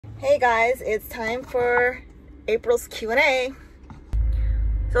Hey guys, it's time for April's Q&A.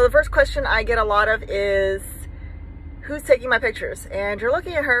 So the first question I get a lot of is, who's taking my pictures? And you're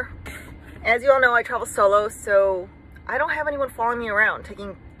looking at her. As you all know, I travel solo, so I don't have anyone following me around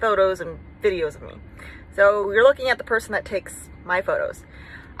taking photos and videos of me. So you're looking at the person that takes my photos.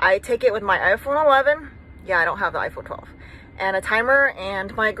 I take it with my iPhone 11. Yeah, I don't have the iPhone 12. And a timer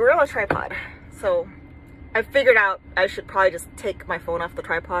and my Gorilla tripod. So I figured out I should probably just take my phone off the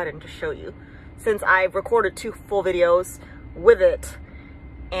tripod and just show you, since I've recorded 2 full videos with it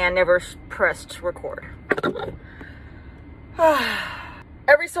and never pressed record.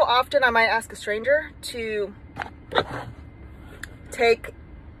 Every so often I might ask a stranger to take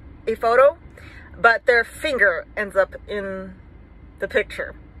a photo, but their finger ends up in the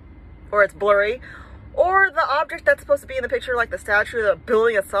picture, or it's blurry, or the object that's supposed to be in the picture, like the statue, the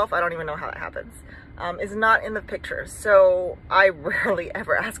building itself, I don't even know how that happens, is not in the picture. So I rarely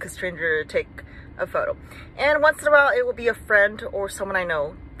ever ask a stranger to take a photo. And once in a while it will be a friend or someone I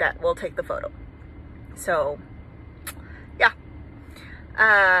know that will take the photo. So yeah.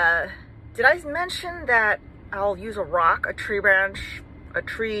 Did I mention that I'll use a rock, a tree branch, a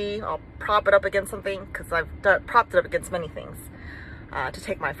tree, I'll prop it up against something, because I've propped it up against many things to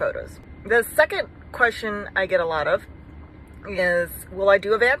take my photos. The second question I get a lot of is, will I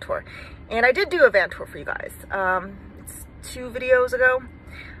do a van tour? And I did do a van tour for you guys. It's 2 videos ago.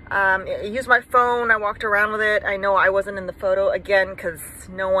 I used my phone, I walked around with it. I know I wasn't in the photo again because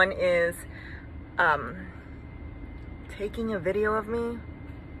no one is taking a video of me.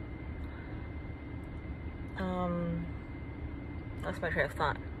 That's my train of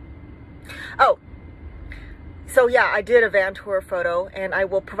thought. Oh, so yeah, I did a van tour photo, and I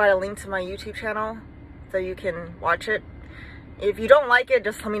will provide a link to my YouTube channel so you can watch it. If you don't like it,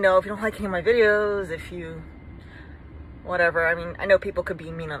 just let me know. If you don't like any of my videos, if you, whatever. I mean, I know people could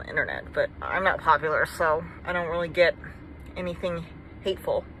be mean on the internet, but I'm not popular, so I don't really get anything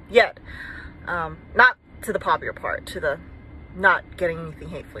hateful yet. Not to the popular part, to the not getting anything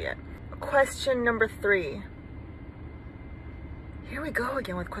hateful yet. Question number 3. Here we go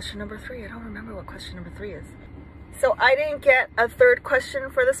again with question number 3. I don't remember what question number 3 is. So I didn't get a 3rd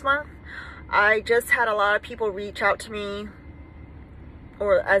question for this month. I just had a lot of people reach out to me,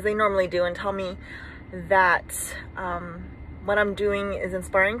 or as they normally do, and tell me that what I'm doing is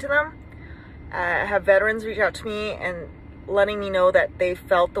inspiring to them. I have veterans reach out to me and letting me know that they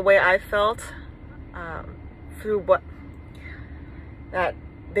felt the way I felt through that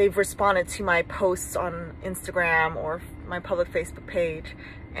they've responded to my posts on Instagram or my public Facebook page,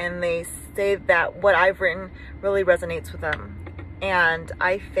 and they say that what I've written really resonates with them. And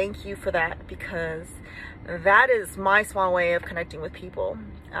I thank you for that, because that is my small way of connecting with people.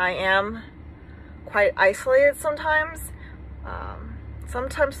 I am quite isolated sometimes,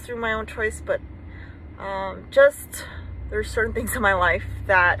 sometimes through my own choice, but just there's certain things in my life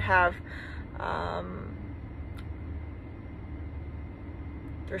that have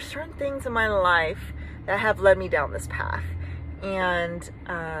led me down this path, and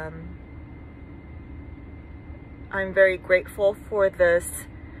I'm very grateful for this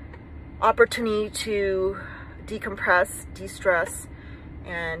opportunity to decompress, de-stress,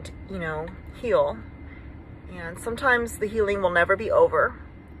 and, you know, heal. And sometimes the healing will never be over,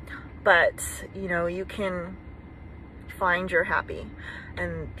 but, you know, you can find your happy.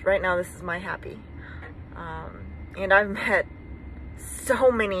 And right now, this is my happy. And I've met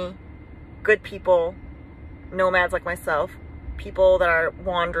so many good people, nomads like myself, people that are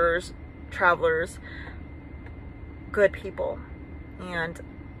wanderers, travelers, good people. And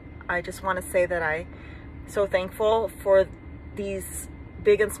I just want to say that I'm so thankful for these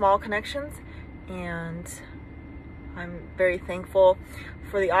big and small connections, and I'm very thankful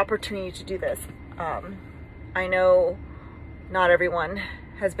for the opportunity to do this. I know not everyone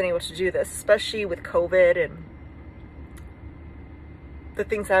has been able to do this, especially with COVID and the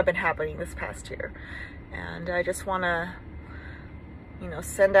things that have been happening this past year. And I just want to, you know,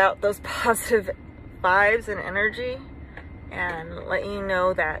 send out those positive vibes and energy and let you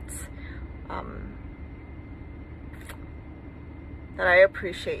know that that I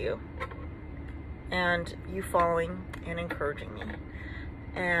appreciate you, and you following and encouraging me.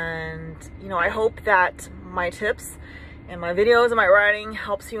 And, you know, I hope that my tips and my videos and my writing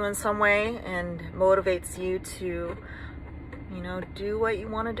helps you in some way and motivates you to, you know, do what you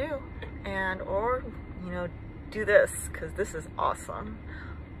want to do, and or, you know, do this, because this is awesome.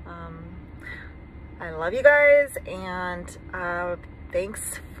 I love you guys, and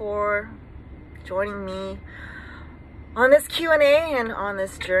thanks for joining me on this Q&A and on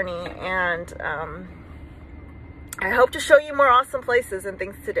this journey. And I hope to show you more awesome places and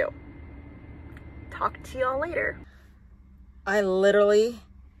things to do. Talk to y'all later. I literally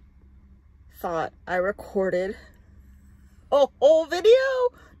thought I recorded a whole video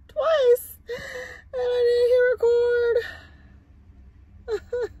twice and I didn't hit record.